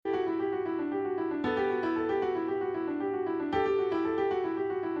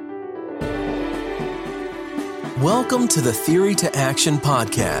Welcome to the Theory to Action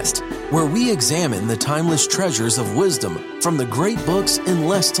podcast, where we examine the timeless treasures of wisdom from the great books in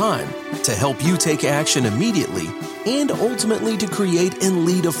less time to help you take action immediately and ultimately to create and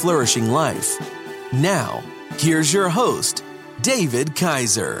lead a flourishing life. Now, here's your host, David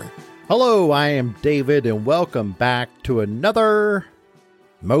Kaiser. Hello, I am David, and welcome back to another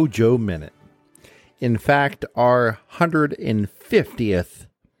Mojo Minute. In fact, our 150th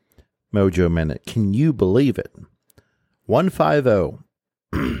Mojo Minute. Can you believe it? 150.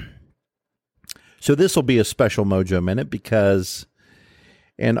 So this will be a special Mojo Minute because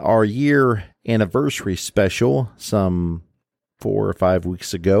in our year anniversary special some 4 or 5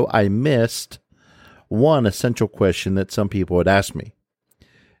 weeks ago, I missed one essential question that some people had asked me.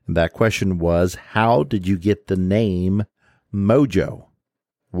 And that question was, how did you get the name Mojo?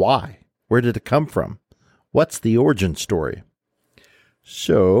 Why? Where did it come from? What's the origin story?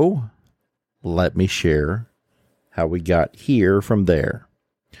 So, let me share how we got here from there.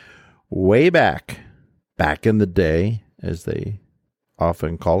 Way back in the day, as they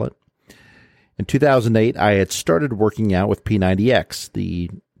often call it, in 2008, I had started working out with P90X,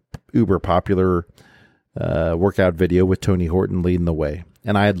 the uber popular workout video with Tony Horton leading the way.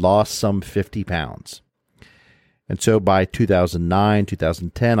 And I had lost some 50 pounds. And so by 2009,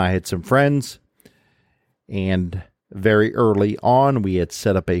 2010, I had some friends, and very early on, we had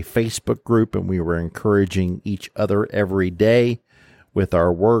set up a Facebook group, and we were encouraging each other every day with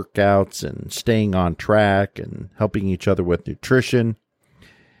our workouts and staying on track and helping each other with nutrition.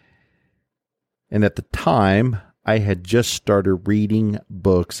 And at the time, I had just started reading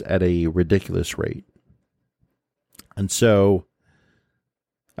books at a ridiculous rate. And so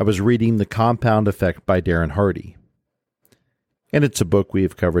I was reading The Compound Effect by Darren Hardy. And it's a book we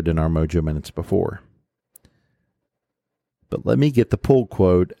have covered in our Mojo Minutes before. But let me get the pull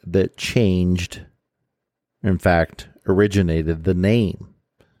quote that changed, in fact, originated the name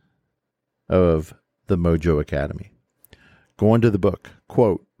of the Mojo Academy. Going to the book,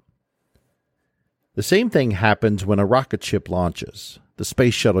 quote, "The same thing happens when a rocket ship launches. The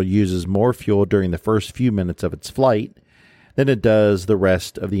space shuttle uses more fuel during the first few minutes of its flight than it does the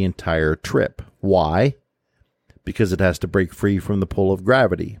rest of the entire trip. Why? Because it has to break free from the pull of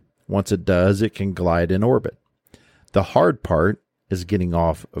gravity. Once it does, it can glide in orbit. The hard part is getting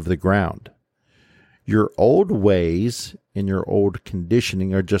off of the ground. Your old ways and your old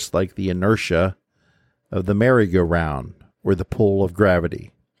conditioning are just like the inertia of the merry-go-round or the pull of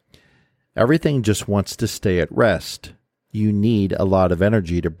gravity. Everything just wants to stay at rest. You need a lot of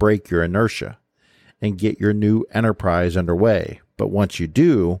energy to break your inertia and get your new enterprise underway. But once you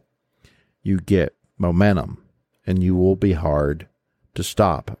do, you get momentum, and you will be hard to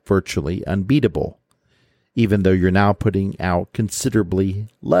stop, virtually unbeatable, even though you're now putting out considerably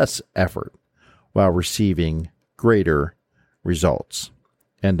less effort while receiving greater results."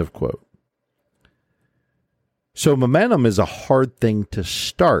 End of quote. So momentum is a hard thing to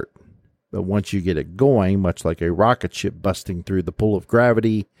start, but once you get it going, much like a rocket ship busting through the pull of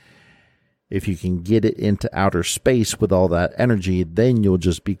gravity, if you can get it into outer space with all that energy, then you'll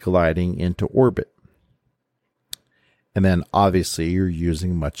just be gliding into orbit. And then obviously you're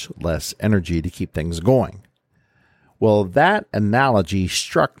using much less energy to keep things going. Well, that analogy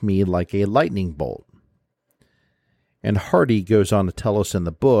struck me like a lightning bolt. And Hardy goes on to tell us in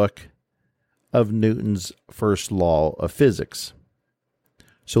the book of Newton's first law of physics.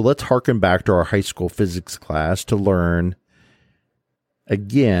 So let's harken back to our high school physics class to learn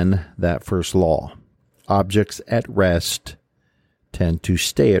again that first law. Objects at rest tend to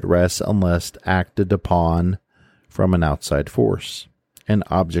stay at rest unless acted upon from an outside force. And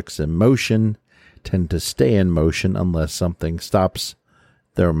objects in motion tend to stay in motion unless something stops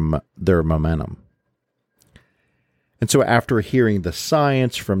their momentum. And so after hearing the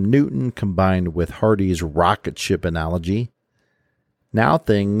science from Newton combined with Hardy's rocket ship analogy, now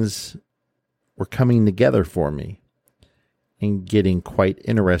things were coming together for me and getting quite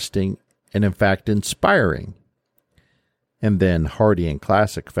interesting and in fact inspiring. And then Hardy, in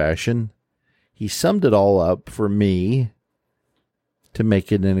classic fashion, he summed it all up for me to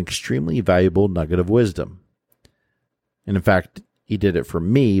make it an extremely valuable nugget of wisdom. And in fact, he did it for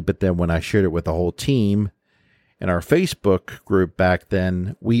me, but then when I shared it with the whole team in our Facebook group back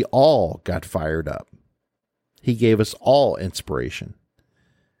then, we all got fired up. He gave us all inspiration.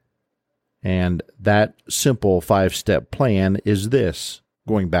 And that simple 5-step plan is this,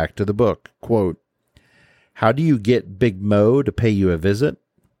 going back to the book, quote, "How do you get Big Mo to pay you a visit?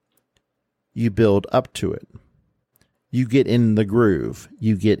 You build up to it. You get in the groove.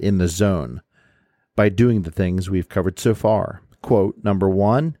 You get in the zone by doing the things we've covered so far. Quote, number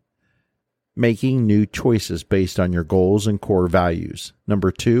 1, making new choices based on your goals and core values.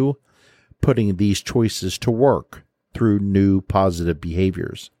 Number 2, putting these choices to work through new positive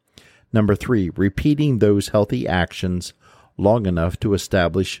behaviors. Number 3, repeating those healthy actions long enough to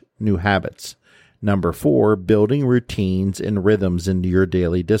establish new habits. Number 4, building routines and rhythms into your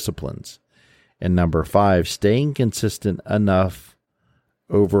daily disciplines. And number 5, staying consistent enough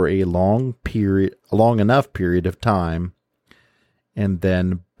over a long enough period of time. And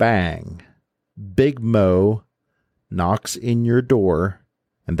then bang, Big Mo knocks in your door,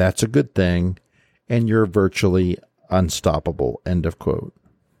 and that's a good thing, and you're virtually unstoppable. End of quote.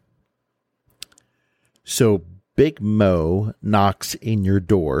 So Big Mo knocks in your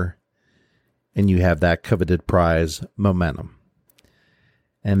door, and you have that coveted prize, momentum.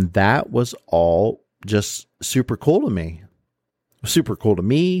 And that was all just super cool to me. It was super cool to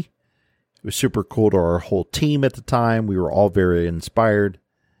me. It was super cool to our whole team at the time. We were all very inspired.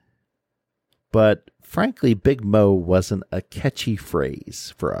 But frankly, Big Mo wasn't a catchy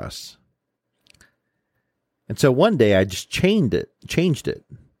phrase for us. And so one day I just changed it.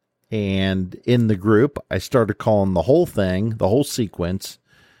 And in the group, I started calling the whole thing, the whole sequence,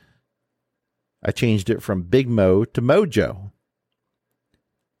 I changed it from Big Mo to Mojo.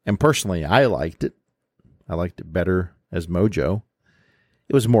 And personally, I liked it. I liked it better as Mojo.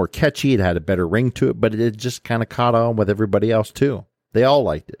 It was more catchy. It had a better ring to it, but it just kind of caught on with everybody else too. They all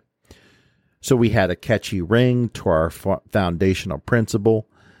liked it. So we had a catchy ring to our foundational principle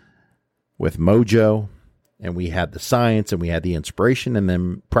with Mojo, and we had the science and we had the inspiration, and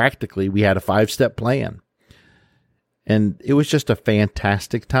then practically we had a 5-step plan. And it was just a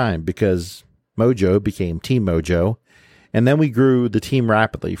fantastic time because Mojo became Team Mojo, and then we grew the team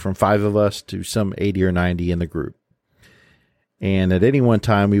rapidly from 5 of us to some 80 or 90 in the group. And at any one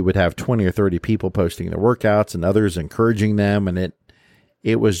time, we would have 20 or 30 people posting their workouts and others encouraging them, and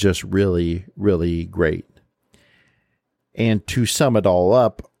it was just really, really great. And to sum it all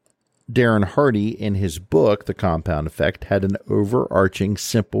up, Darren Hardy, in his book, The Compound Effect, had an overarching,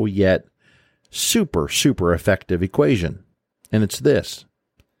 simple, yet super, super effective equation. And it's this.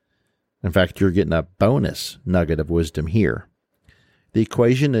 In fact, you're getting a bonus nugget of wisdom here. The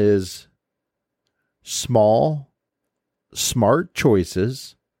equation is small, smart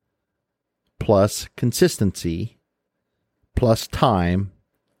choices plus consistency plus time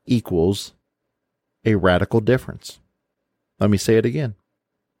equals a radical difference. Let me say it again.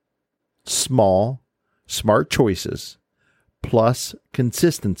 Small, smart choices plus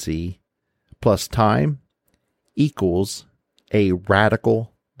consistency plus time equals a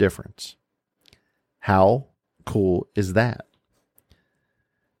radical difference. How cool is that?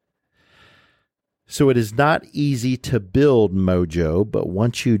 So it is not easy to build Mojo, but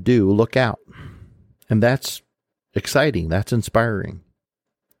once you do, look out. And that's exciting. That's inspiring.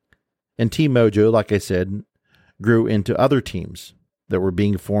 And Team Mojo, like I said, grew into other teams that were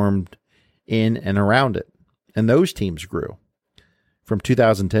being formed in and around it. And those teams grew. From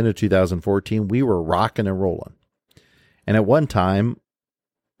 2010 to 2014, we were rocking and rolling. And at one time,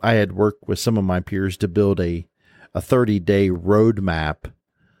 I had worked with some of my peers to build a 30-day roadmap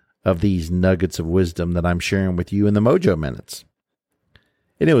of these nuggets of wisdom that I'm sharing with you in the Mojo Minutes.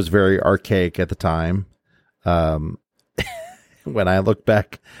 And it was very archaic at the time. When I look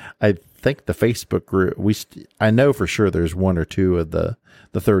back, I think the Facebook group, I know for sure there's 1 or 2 of the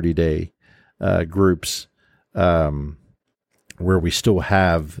 30-day groups where we still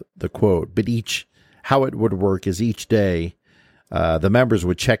have the quote. But how it would work is each day, the members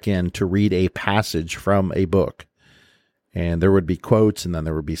would check in to read a passage from a book. And there would be quotes, and then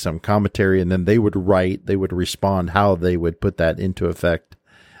there would be some commentary, and then they would respond how they would put that into effect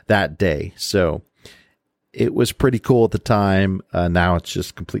that day. So it was pretty cool at the time. Now it's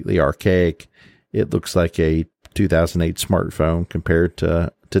just completely archaic. It looks like a 2008 smartphone compared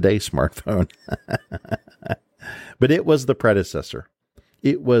to today's smartphone. But it was the predecessor.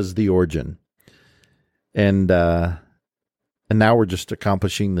 It was the origin. And now we're just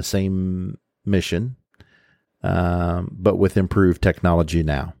accomplishing the same mission, but with improved technology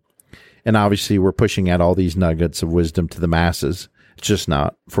now. And obviously we're pushing out all these nuggets of wisdom to the masses. It's just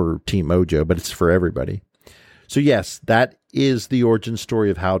not for Team Mojo, but it's for everybody. So yes, that is the origin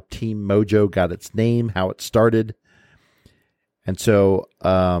story of how Team Mojo got its name, how it started. And so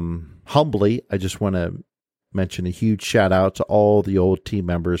humbly, I just want to mention a huge shout out to all the old team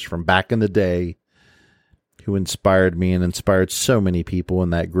members from back in the day who inspired me and inspired so many people in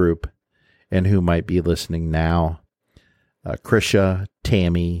that group and who might be listening now. Krisha,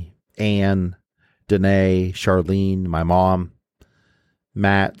 Tammy, Ann, Danae, Charlene, my mom,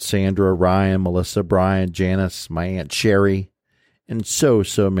 Matt, Sandra, Ryan, Melissa, Brian, Janice, my Aunt Sherry, and so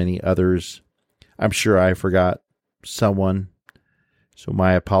many others I'm sure I forgot someone, so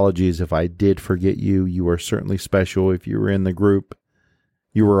my apologies if I did forget you. You are certainly special. If you were in the group,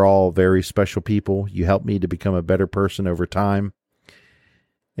 you were all very special people. You helped me to become a better person over time.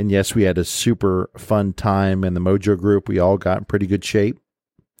 And yes, we had a super fun time in the Mojo group. We all got in pretty good shape.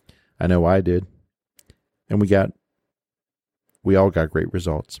 I know I did. And we all got great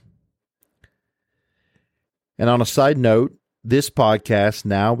results. And on a side note, this podcast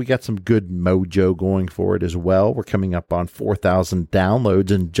now, we got some good mojo going for it as well. We're coming up on 4,000 downloads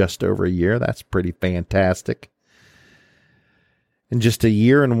in just over a year. That's pretty fantastic. And just a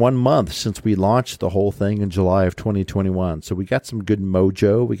year and 1 month since we launched the whole thing in July of 2021. So we got some good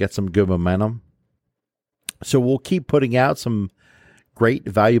mojo. We got some good momentum. So we'll keep putting out some great,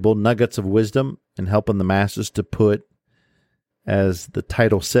 valuable nuggets of wisdom and helping the masses to put, as the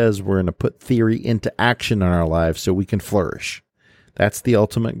title says, we're going to put theory into action in our lives so we can flourish. That's the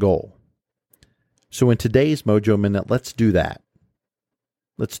ultimate goal. So in today's Mojo Minute, let's do that.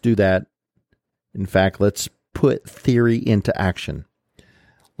 Let's do that. In fact, let's put theory into action.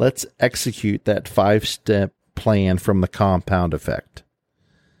 Let's execute that 5-step plan from the compound effect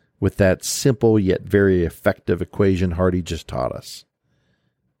with that simple yet very effective equation Hardy just taught us.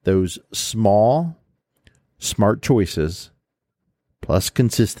 Those small, smart choices plus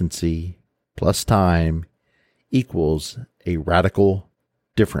consistency plus time equals a radical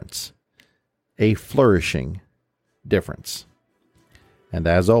difference, a flourishing difference. And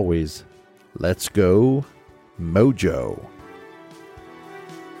as always, let's go Mojo.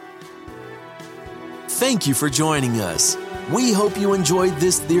 Thank you for joining us. We hope you enjoyed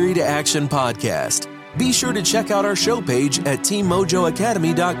this Theory to Action podcast. Be sure to check out our show page at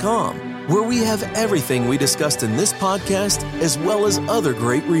teammojoacademy.com, where we have everything we discussed in this podcast, as well as other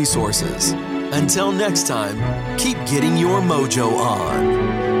great resources. Until next time, keep getting your mojo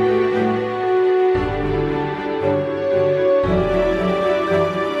on.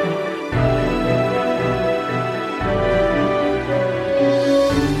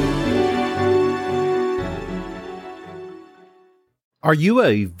 Are you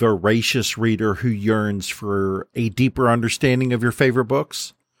a voracious reader who yearns for a deeper understanding of your favorite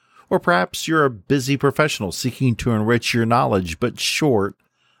books? Or perhaps you're a busy professional seeking to enrich your knowledge but short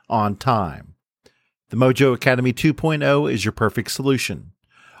on time. The Mojo Academy 2.0 is your perfect solution.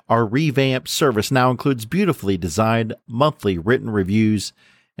 Our revamped service now includes beautifully designed monthly written reviews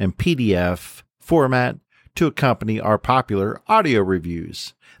and PDF format to accompany our popular audio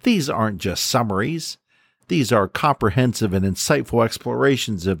reviews. These aren't just summaries. These are comprehensive and insightful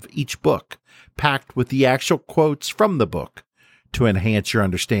explorations of each book, packed with the actual quotes from the book to enhance your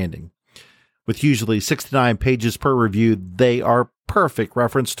understanding. With usually 69 pages per review, they are perfect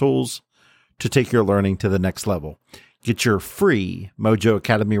reference tools to take your learning to the next level. Get your free Mojo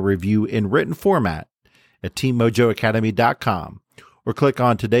Academy review in written format at teammojoacademy.com or click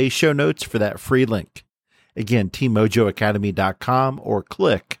on today's show notes for that free link. Again, teammojoacademy.com or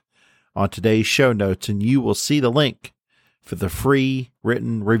click on today's show notes and you will see the link for the free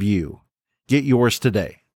written review. Get yours today.